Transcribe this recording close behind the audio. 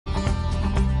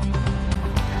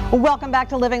Welcome back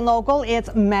to Living Local.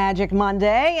 It's Magic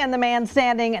Monday, and the man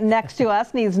standing next to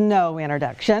us needs no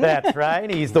introduction. That's right.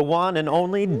 He's the one and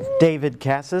only David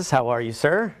Casas. How are you,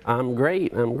 sir? I'm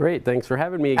great. I'm great. Thanks for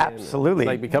having me again. Absolutely. It's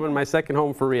like becoming my second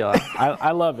home for real.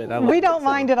 I love it. We don't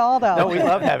mind at all, though. No, we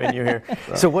love having you here.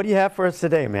 So what do you have for us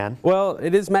today, man? Well,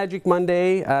 it is Magic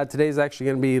Monday. Today's actually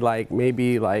going to be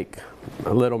maybe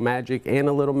a little magic and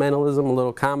a little mentalism, a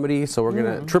little comedy. So we're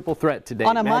going to triple threat today.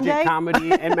 On a magic, Monday?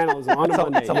 Comedy, and mentalism on a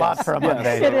Monday. It's a lot for a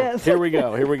Monday. It is. Here we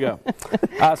go. Here we go.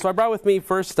 So I brought with me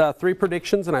first 3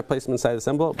 predictions, and I placed them inside this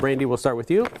envelope. Brandy, we'll start with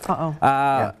you.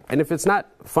 Uh-oh. And if it's not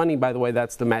funny, by the way,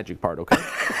 that's the magic part, okay?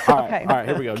 All right. Okay. All right,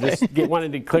 here we go. Just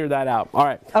wanted to clear that out. All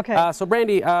right. Okay. So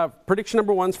Brandy, prediction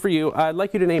number 1's for you. I'd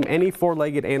like you to name any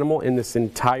 4-legged animal in this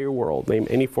entire world. Name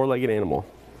any 4-legged animal.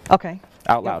 Okay.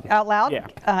 Out loud. Out loud?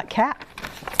 Yeah. Cat.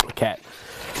 Cat.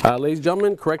 Ladies and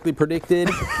gentlemen, correctly predicted,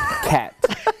 cat.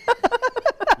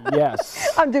 Yes.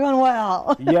 I'm doing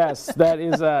well. Yes, that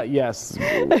is, yes,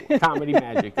 comedy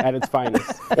magic at its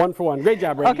finest. 1 for 1. Great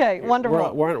job, Brandy. Okay,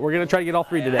 wonderful. We're going to try to get all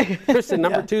 3 today. Kristen,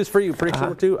 number 2 is for you. Prediction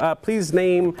number 2. Please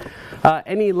name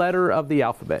any letter of the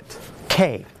alphabet.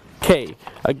 K. K.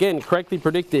 Again, correctly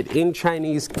predicted in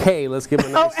Chinese, K. Let's give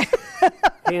him a nice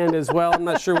hand as well. I'm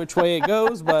not sure which way it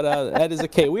goes, but that is a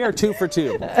K. We are 2 for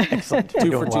 2. Excellent.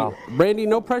 2 for 2. Wow. Brandy,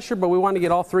 no pressure, but we want to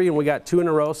get all 3, and we got 2 in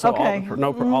a row, so okay.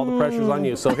 all the pressure's on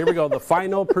you. So here we go. The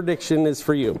final prediction is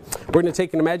for you. We're going to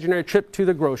take an imaginary trip to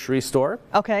the grocery store.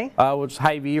 Okay. Which is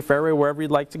Hy-Vee or Fairway, wherever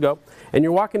you'd like to go. And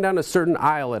you're walking down a certain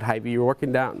aisle at Hy-Vee. You're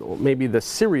walking down maybe the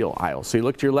cereal aisle. So you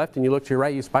look to your left and you look to your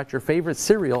right. You spot your favorite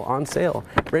cereal on sale.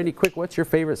 Brandy, quick, what's your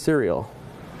favorite cereal?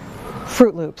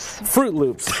 Fruit Loops. Fruit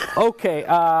Loops. Okay.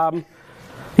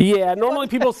 Yeah, normally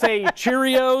people say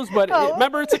Cheerios, but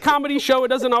remember, it's a comedy show. It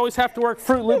doesn't always have to work.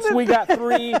 Fruit Loops, we got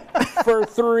 3 for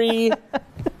 3.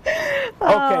 Okay,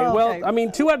 well, I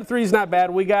mean, 2 out of 3 is not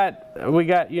bad. We got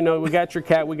your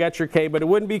cat, we got your K, but it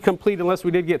wouldn't be complete unless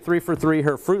we did get 3 for 3.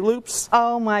 Her Fruit Loops.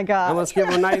 Oh my God! And let's give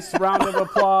her a nice round of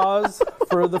applause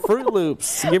for the Fruit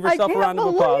Loops. Give yourself a round of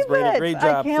applause, Brandy. Great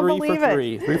job. 3 for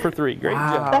 3. 3 for 3. Great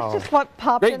job. That's just what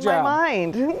popped in my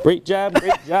mind. Great job.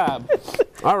 Great job.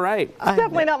 All right. It's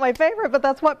definitely not my favorite, but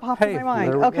that's what popped in my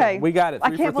mind. Okay. We got it.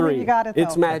 3 I can't for 3. believe you got it, though.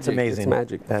 It's magic. That's amazing. It's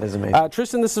magic. That is amazing.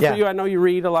 Tristan, this is for you. I know you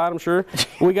read a lot, I'm sure.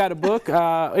 We got a book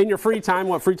in your free time.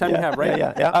 What free time you have, right?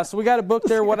 Yeah. So we got a book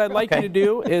there. What I'd like you to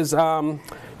do is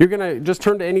you're going to just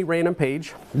turn to any random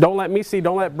page. Don't let me see.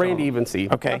 Don't let Brandy even see.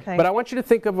 Okay. But I want you to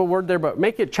think of a word there, but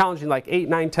make it challenging, like 8,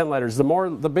 9, 10 letters. The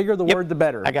bigger the word, the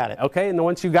better. I got it. Okay. And then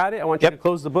once you got it, I want you to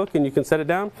close the book and you can set it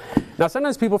down. Now,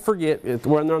 sometimes people forget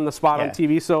when they're on the spot on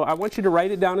TV, so I want you to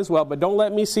write it down as well. But don't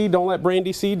let me see. Don't let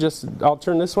Brandy see. Just I'll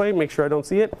turn this way. Make sure I don't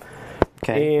see it.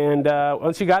 Okay. And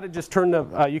once you got it, just turn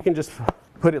the. You can just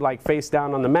put it like face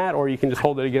down on the mat, or you can just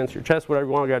hold it against your chest, whatever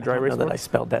you want. I got a dry erase. I know that I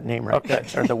spelled that name right. Okay.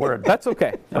 Or the word. That's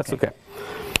okay. That's okay.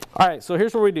 All right. So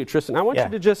here's what we do, Tristan. I want you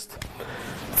to just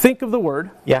think of the word.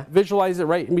 Yeah. Visualize it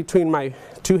right in between my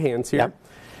 2 hands here. Yeah.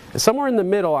 Somewhere in the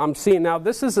middle, I'm seeing, now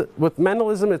this is, with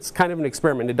mentalism, it's kind of an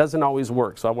experiment. It doesn't always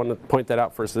work, so I want to point that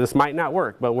out first. So this might not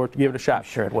work, but we'll give it a shot. I'm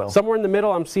sure it will. Somewhere in the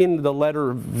middle, I'm seeing the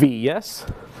letter V, yes?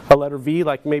 A letter V,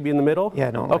 like maybe in the middle?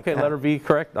 Yeah, no. Okay, letter V,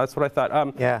 correct. That's what I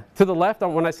thought. Yeah. To the left,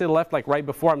 when I say the left, like right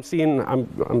before, I'm seeing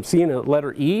a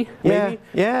letter E, maybe?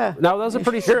 Yeah. Now that was a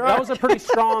pretty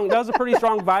strong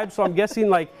vibe, so I'm guessing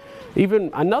like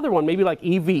even another one, maybe like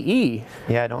EVE.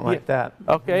 Yeah, I don't like that.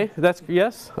 Okay, that's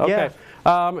yes? Okay. Yeah.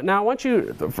 Now I want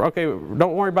you,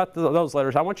 don't worry about those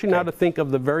letters. I want you now to think of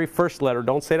the very first letter.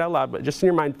 Don't say it out loud, but just in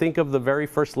your mind, think of the very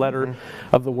first letter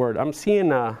of the word. I'm seeing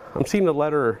the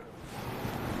letter,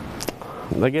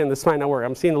 again, this might not work.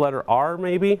 I'm seeing the letter R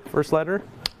maybe, first letter.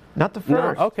 Not the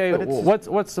first. No? Okay,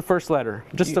 what's the first letter?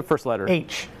 Just the first letter.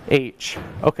 H. H.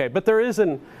 Okay, but there's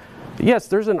an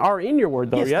R in your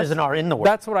word though, yes? There's an R in the word.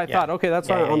 That's what I thought. Okay, that's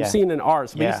why I'm seeing an R.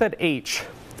 But you said H.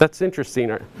 That's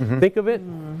interesting. Think of it.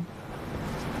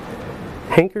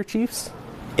 Handkerchiefs?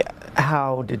 Yeah.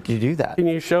 How did you do that? Can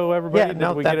you show everybody? Yeah, no,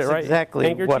 did we get it right?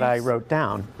 Exactly what I wrote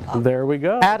down. There we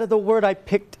go. Out of the word I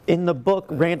picked in the book,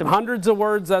 random. Hundreds of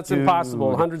words, that's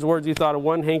impossible. Hundreds of words you thought of.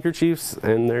 1 handkerchiefs,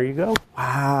 and there you go.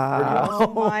 Wow.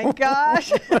 Oh my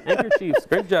gosh. Handkerchiefs.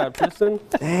 Great job, Tristan.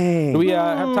 Dang. Do we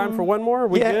have time for one more?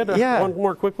 We did? One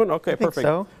more quick one? Okay, perfect.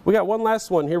 So. We got one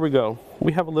last one. Here we go.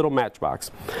 We have a little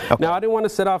matchbox. Okay. Now, I didn't want to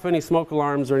set off any smoke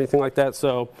alarms or anything like that,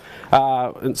 so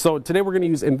today we're going to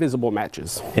use invisible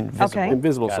matches. Invisible. Okay.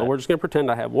 Invisible. So we're just going to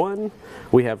pretend I have 1,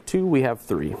 we have 2, we have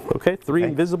 3. Okay? 3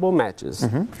 invisible matches.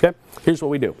 Okay? Here's what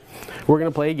we do. We're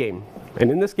going to play a game. And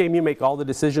in this game, you make all the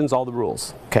decisions, all the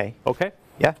rules. Okay. Okay?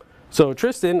 Yeah. So,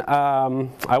 Tristan,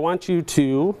 I want you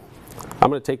to I'm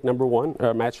going to take number one,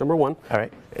 match number one. All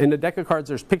right. In the deck of cards,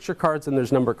 there's picture cards and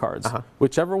there's number cards.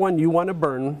 Whichever one you want to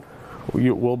burn,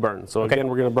 you will burn. So again,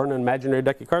 we're going to burn an imaginary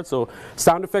deck of cards. So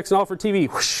sound effects and all for TV.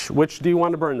 Whoosh, which do you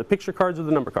want to burn? The picture cards or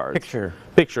the number cards? Picture.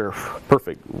 Picture.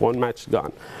 Perfect. One match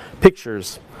gone.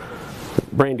 Pictures.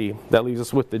 Brandy, that leaves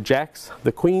us with the jacks,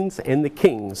 the queens, and the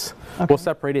kings. We'll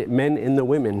separate it men and the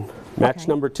women. Match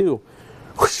number two.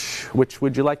 Whoosh, which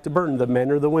would you like to burn, the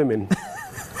men or the women?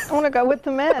 I want to go with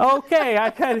the men. Okay, I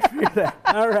kind of figured that.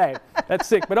 All right, that's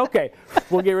sick, but okay,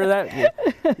 we'll get rid of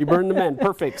that. You burn the men,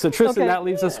 perfect. So Tristan, that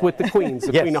leaves us with the queens.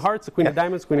 The Queen of Hearts, the Queen of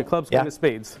Diamonds, Queen of Clubs, Queen of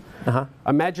Spades.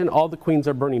 Imagine all the queens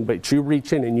are burning, but you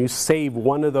reach in and you save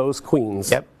one of those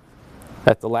queens.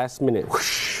 At the last minute.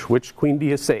 Whoosh, which queen do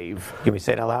you save? Can we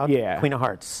say it out loud? Yeah. Queen of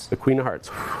Hearts. The Queen of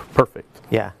Hearts. Perfect.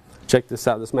 Yeah. Check this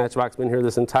out. This Matchbox been here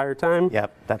this entire time.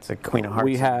 Yep, that's a Queen of Hearts.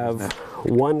 We have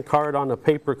one card on a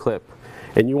paper clip,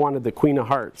 and you wanted the Queen of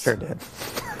Hearts. Sure did.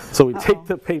 So we take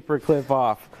the paper clip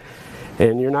off,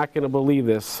 and you're not going to believe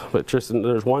this, but Tristan,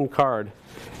 there's one card,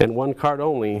 and one card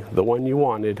only, the one you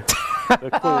wanted. The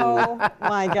Queen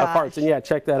my of gosh. Hearts. And yeah,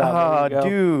 check that out. Oh,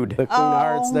 dude. The Queen of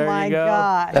Hearts. There you go.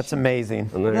 Gosh. That's amazing.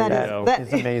 And there you go. That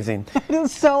is amazing. It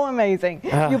is so amazing.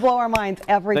 You blow our minds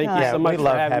every time. Thank you so much we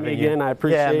love for having me you again. I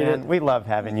appreciate it. We love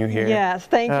having you here. Yes,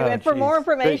 thank you. And for more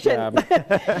information,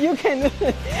 you can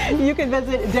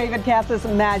visit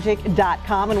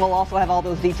davidcasasmagic.com, and we'll also have all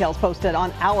those details posted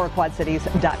on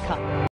ourquadcities.com.